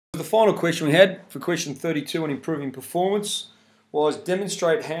the final question we had for question 32 on improving performance was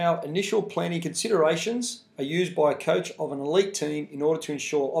demonstrate how initial planning considerations are used by a coach of an elite team in order to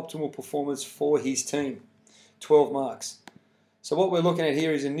ensure optimal performance for his team. 12 marks. So what we're looking at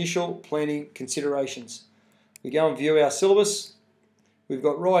here is initial planning considerations. We go and view our syllabus. We've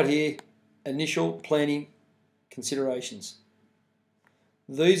got right here initial planning considerations.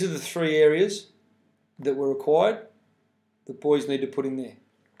 These are the three areas that were required that boys need to put in there.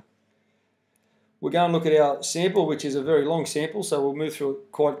 We're going to look at our sample, which is a very long sample, so we'll move through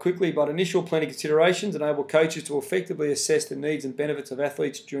it quite quickly. But initial planning considerations enable coaches to effectively assess the needs and benefits of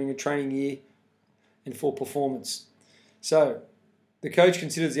athletes during a training year and for performance. So the coach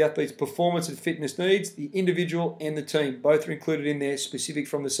considers the athlete's performance and fitness needs, the individual and the team. Both are included in there, specific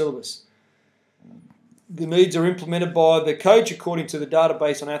from the syllabus. The needs are implemented by the coach according to the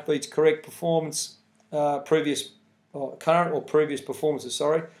database on athletes' correct performance, current or previous performances.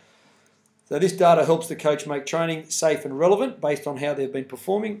 So this data helps the coach make training safe and relevant based on how they've been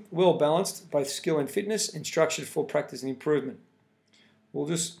performing, well balanced, both skill and fitness, and structured for practice and improvement. We'll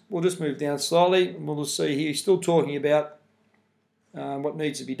just move down slowly, and we'll see here. He's still talking about what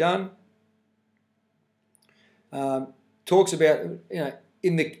needs to be done. Talks about,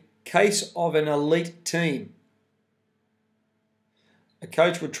 in the case of an elite team, a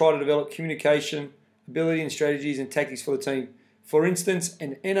coach would try to develop communication, ability and strategies and tactics for the team. For instance,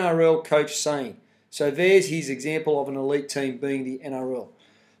 an NRL coach saying, so there's his example of an elite team being the NRL.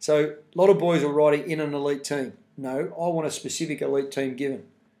 So a lot of boys are writing in an elite team. No, I want a specific elite team given.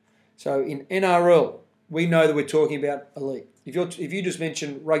 So in NRL, we know that we're talking about elite. If you just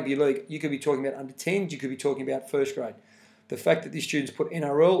mention rugby league, you could be talking about under 10s, you could be talking about first grade. The fact that this student's put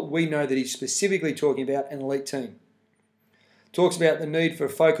NRL, we know that he's specifically talking about an elite team. Talks about the need for a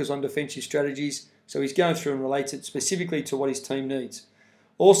focus on defensive strategies, so he's going through and relates it specifically to what his team needs.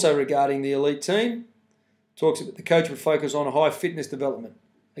 Also regarding the elite team, talks about the coach would focus on a high fitness development.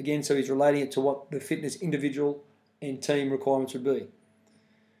 Again, so he's relating it to what the fitness individual and team requirements would be.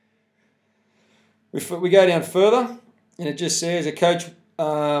 We go down further, and it just says a coach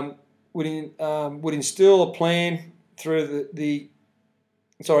would instill a plan through the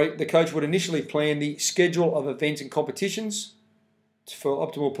coach would initially plan the schedule of events and competitions for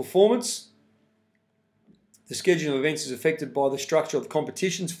optimal performance. The schedule of events is affected by the structure of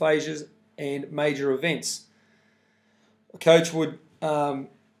competitions, phases, and major events. A coach would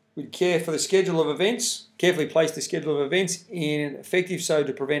care for the schedule of events, carefully place the schedule of events in effective so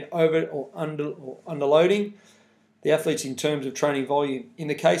to prevent over or underloading the athletes in terms of training volume. In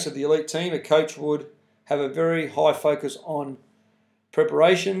the case of the elite team, a coach would have a very high focus on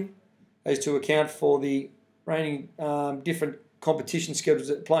preparation as to account for the different competition schedules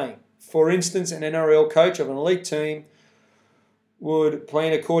that they're playing. For instance, an NRL coach of an elite team would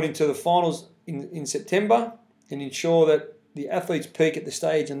plan according to the finals in September and ensure that the athletes peak at the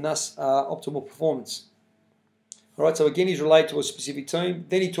stage and thus optimal performance. All right, so again, he's related to a specific team.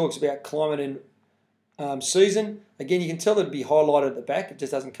 Then he talks about climate and season. Again, you can tell it'd be highlighted at the back. It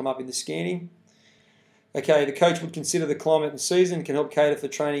just doesn't come up in the scanning. Okay, the coach would consider the climate and season can help cater for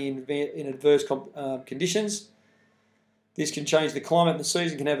training in adverse conditions. This can change the climate and the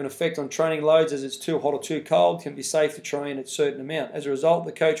season, can have an effect on training loads as it's too hot or too cold, can be safe to train at a certain amount. As a result,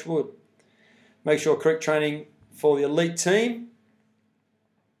 the coach would make sure correct training for the elite team.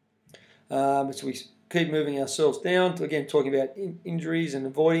 So we keep moving ourselves down to, again, talking about injuries and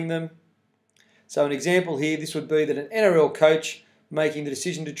avoiding them. So an example here, this would be that an NRL coach making the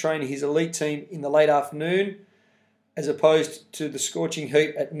decision to train his elite team in the late afternoon as opposed to the scorching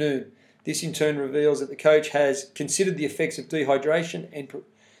heat at noon. This in turn reveals that the coach has considered the effects of dehydration and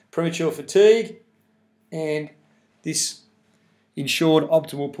premature fatigue, and this ensured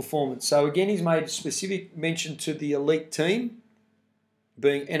optimal performance. So again, he's made specific mention to the elite team,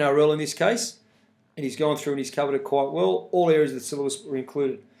 being NRL in this case, and he's gone through and he's covered it quite well. All areas of the syllabus were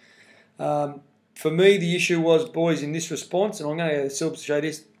included. For me, the issue was, boys, in this response, and I'm going to go to the syllabus to show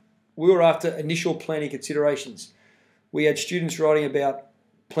this, we were after initial planning considerations. We had students writing about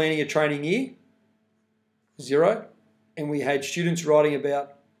planning a training year, 0, and we had students writing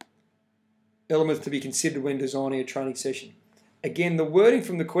about elements to be considered when designing a training session. Again, the wording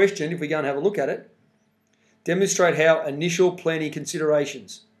from the question, if we go and have a look at it, demonstrate how initial planning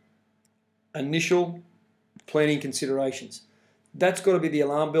considerations, that's got to be the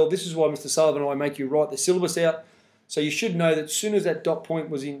alarm bell. This is why Mr. Sullivan and I make you write the syllabus out. So you should know that as soon as that dot point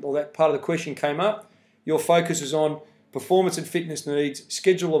was in, or that part of the question came up, your focus is on performance and fitness needs,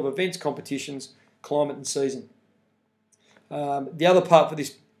 schedule of events, competitions, climate and season. The other part for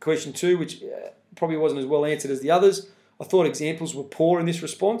this question too, which probably wasn't as well answered as the others, I thought examples were poor in this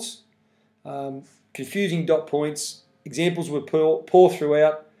response. Confusing dot points. Examples were poor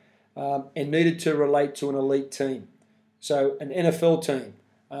throughout and needed to relate to an elite team. So an NFL team,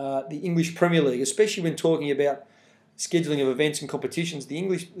 the English Premier League, especially when talking about scheduling of events and competitions. The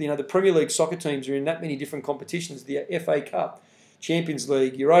English, the Premier League soccer teams are in that many different competitions. The FA Cup, Champions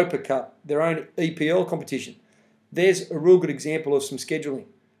League, Europa Cup, their own EPL competition. There's a real good example of some scheduling.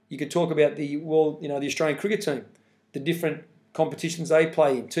 You could talk about the Australian cricket team, the different competitions they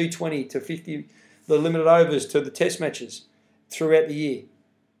play in, T20 to 50, the limited overs to the test matches throughout the year.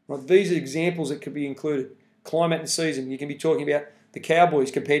 Right? These are examples that could be included. Climate and season, you can be talking about the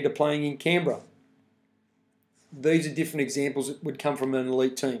Cowboys compared to playing in Canberra. These are different examples that would come from an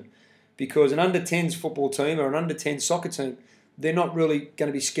elite team, because an under-10s football team or an under-10 soccer team, they're not really going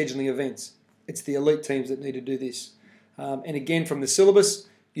to be scheduling events. It's the elite teams that need to do this. And again, from the syllabus,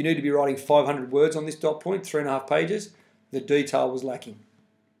 you need to be writing 500 words on this dot point, 3.5 pages. The detail was lacking.